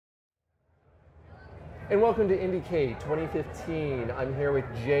and welcome to IndieCade 2015. I'm here with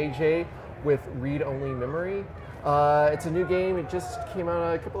JJ with Read Only Memory. It's a new game. It just came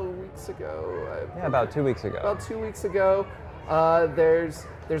out a couple of weeks ago. Yeah, about 2 weeks ago. About 2 weeks ago. There's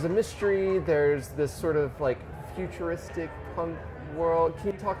a mystery. There's this sort of like futuristic punk world.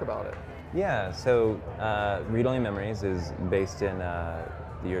 Can you talk about it? Yeah, so Read Only Memories is based in the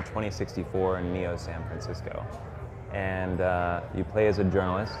year 2064 in Neo, San Francisco. And you play as a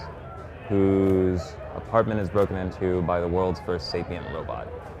journalist whose apartment is broken into by the world's first sapient robot.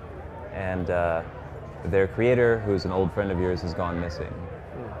 And their creator, who's an old friend of yours, has gone missing.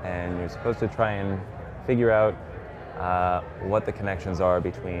 And you're supposed to try and figure out what the connections are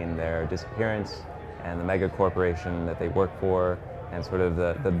between their disappearance and the mega corporation that they work for, and sort of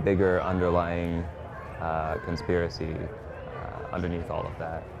the bigger underlying conspiracy underneath all of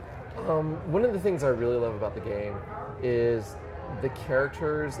that. One of the things I really love about the game is the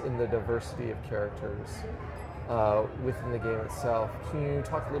characters and the diversity of characters within the game itself. Can you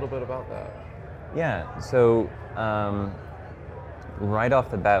talk a little bit about that? Yeah, so right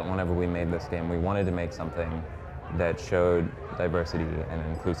off the bat, whenever we made this game, we wanted to make something that showed diversity and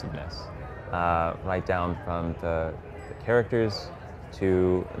inclusiveness. Right down from the characters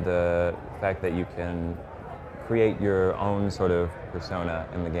to the fact that you can create your own sort of persona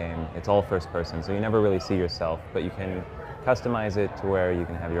in the game. It's all first person, so you never really see yourself, but you can customize it to where you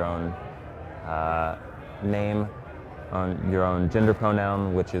can have your own name, your own gender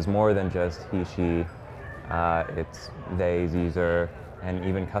pronoun, which is more than just he, she. It's they, these, and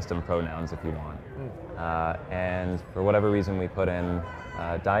even custom pronouns if you want. And for whatever reason, we put in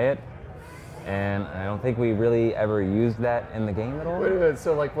diet. And I don't think we really ever used that in the game at all. Wait a minute,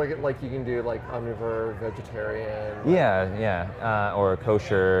 so like you can do like omnivore, vegetarian. Yeah, or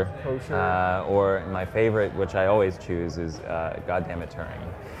kosher. Kosher. Or my favorite, which I always choose, is goddamn it Turing.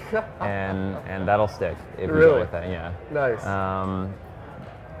 and that'll stick if you go with that. Yeah. Nice.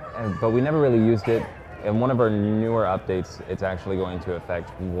 But we never really used it. In one of our newer updates, it's actually going to affect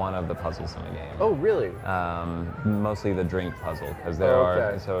one of the puzzles in the game. Oh, really? Mostly the drink puzzle, because there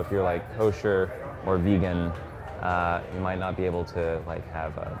are. So if you're like kosher or vegan, you might not be able to like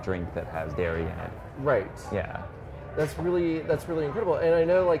have a drink that has dairy in it. Right. Yeah. That's really incredible. And I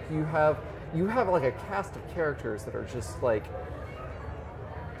know like you have like a cast of characters that are just like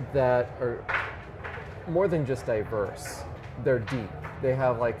that are more than just diverse. They're deep. They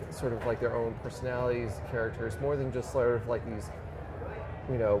have like sort of like their own personalities, characters, more than just sort of like these,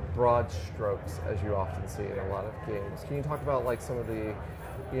 you know, broad strokes as you often see in a lot of games. Can you talk about like some of the,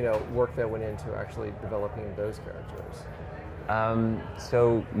 you know, work that went into actually developing those characters?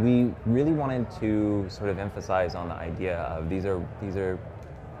 So we really wanted to sort of emphasize on the idea of these are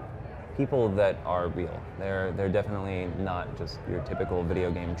people that are real. They're definitely not just your typical video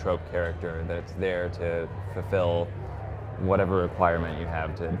game trope character that's there to fulfill whatever requirement you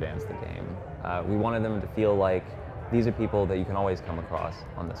have to advance the game. We wanted them to feel like these are people that you can always come across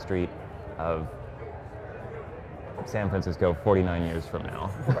on the street of San Francisco 49 years from now.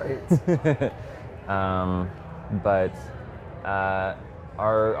 Right. But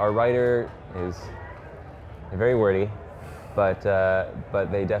our writer is very wordy, but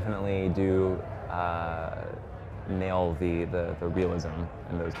they definitely do nail the realism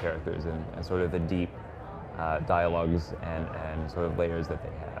in those characters and sort of the deep dialogues and sort of layers that they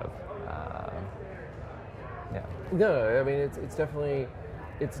have. Yeah. No, I mean it's definitely,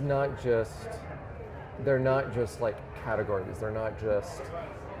 they're not just like categories. They're not just,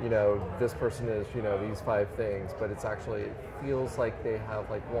 you know, this person is, you know, these 5 things, but it's actually, it feels like they have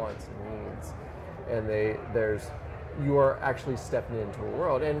like wants and needs, and you are actually stepping into a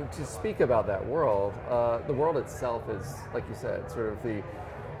world. And to speak about that world, the world itself is, like you said, sort of the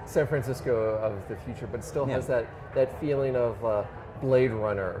San Francisco of the future, but still has that feeling of Blade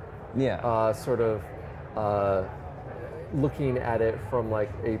Runner. Yeah. Sort of looking at it from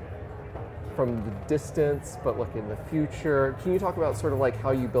from the distance, but look in the future. Can you talk about sort of like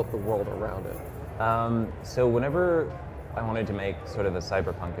how you built the world around it? So whenever I wanted to make sort of a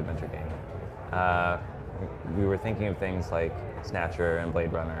cyberpunk adventure game, we were thinking of things like Snatcher and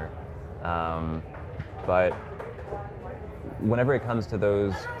Blade Runner, but whenever it comes to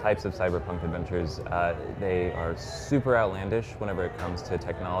those types of cyberpunk adventures, they are super outlandish whenever it comes to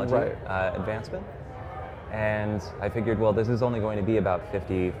technology advancement. And I figured, well, this is only going to be about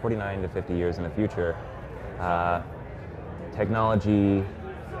 49 to 50 years in the future. Technology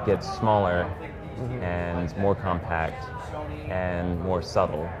gets smaller and more compact and more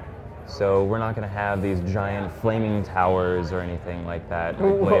subtle. So we're not going to have these giant flaming towers or anything like that.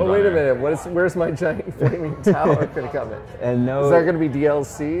 Like Blade Wait a Runner. minute. Where's my giant flaming tower going to come in? And no, Is that going to be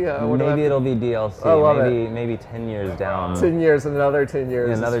DLC? maybe it'll be DLC. I love maybe 10 years down. 10 years, another 10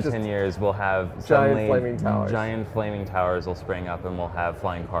 years. In another it's just 10 years, we'll have giant suddenly flaming towers. Giant flaming towers will spring up, and we'll have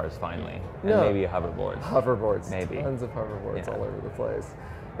flying cars finally, and No. maybe hoverboards. Hoverboards. Maybe. Tons of hoverboards Yeah. all over the place.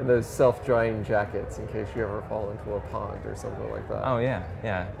 And those self-drying jackets in case you ever fall into a pond or something like that. Oh yeah,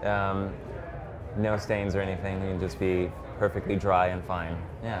 yeah. No stains or anything. You can just be perfectly dry and fine.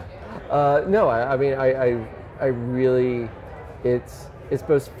 Yeah. No, I mean, I really, it's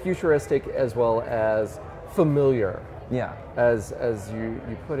both futuristic as well as familiar, Yeah. as you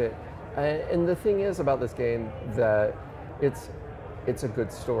put it. And the thing is about this game that it's a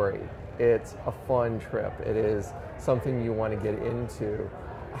good story. It's a fun trip. It is something you want to get into.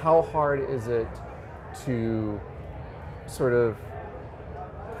 How hard is it to sort of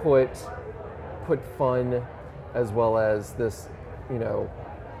put fun as well as this,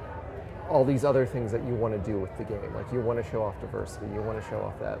 all these other things that you want to do with the game? Like, you want to show off diversity, you want to show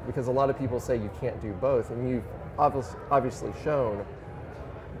off that, because a lot of people say you can't do both, and you've obviously shown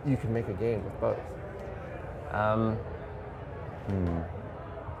you can make a game with both.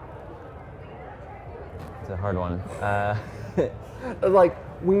 It's a hard one. Like,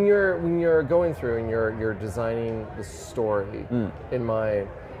 when you're going through and you're designing the story in mind,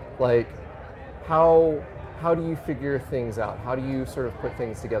 like, how do you figure things out? How do you sort of put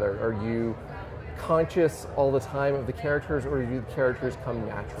things together? Are you conscious all the time of the characters, or do the characters come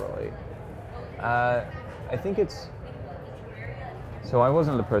naturally? I think it's. So I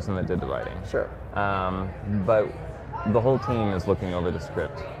wasn't the person that did the writing. Sure. But the whole team is looking over the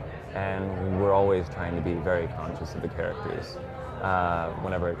script, and we're always trying to be very conscious of the characters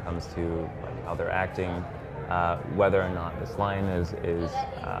whenever it comes to like how they're acting, whether or not this line is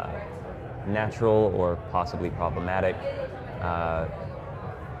natural or possibly problematic.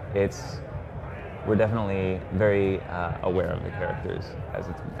 We're definitely very aware of the characters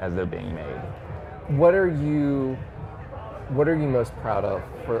as they're being made. What are you most proud of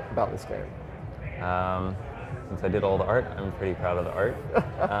about this game? Since I did all the art, I'm pretty proud of the art.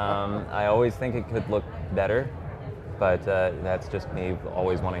 I always think it could look better, but that's just me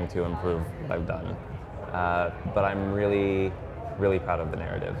always wanting to improve what I've done. But I'm really, really proud of the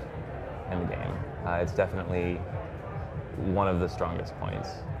narrative in the game. It's definitely one of the strongest points.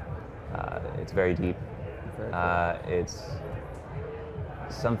 It's very deep. It's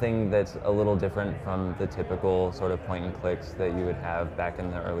something that's a little different from the typical sort of point and clicks that you would have back in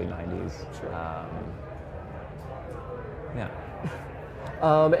the early 90s. Sure. Yeah.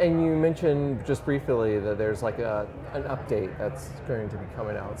 And you mentioned just briefly that there's like an update that's going to be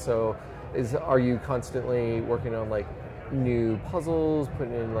coming out. So are you constantly working on like new puzzles,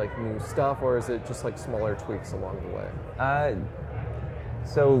 putting in like new stuff, or is it just like smaller tweaks along the way?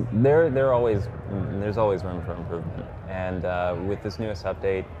 So there's always room for improvement, and with this newest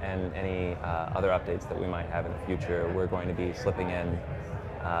update and any other updates that we might have in the future, we're going to be slipping in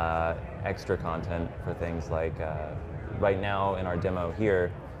extra content for things like right now in our demo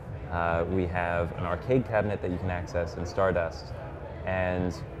here, we have an arcade cabinet that you can access in Stardust,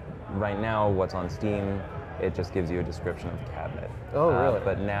 and right now what's on Steam, it just gives you a description of the cabinet. Oh, really?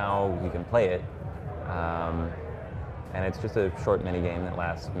 But now you can play it. And it's just a short mini game that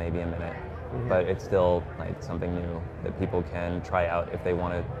lasts maybe a minute, but it's still like something new that people can try out if they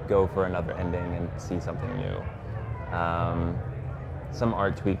want to go for another ending and see something new. Some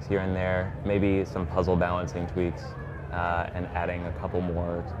art tweaks here and there, maybe some puzzle balancing tweaks, and adding a couple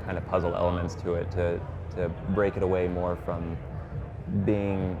more kind of puzzle elements to it to break it away more from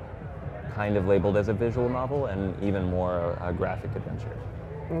being kind of labeled as a visual novel and even more a graphic adventure.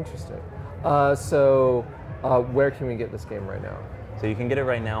 Interesting. Where can we get this game right now? So you can get it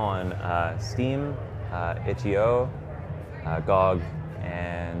right now on Steam, itch.io, GOG,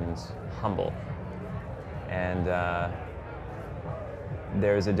 and Humble. And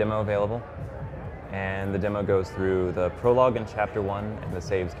there's a demo available, and the demo goes through the prologue in Chapter 1, and the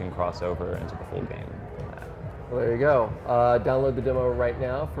saves can cross over into the full game from that. Well, there you go. Download the demo right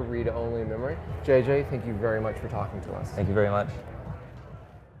now for read-only memory. JJ, thank you very much for talking to us. Thank you very much.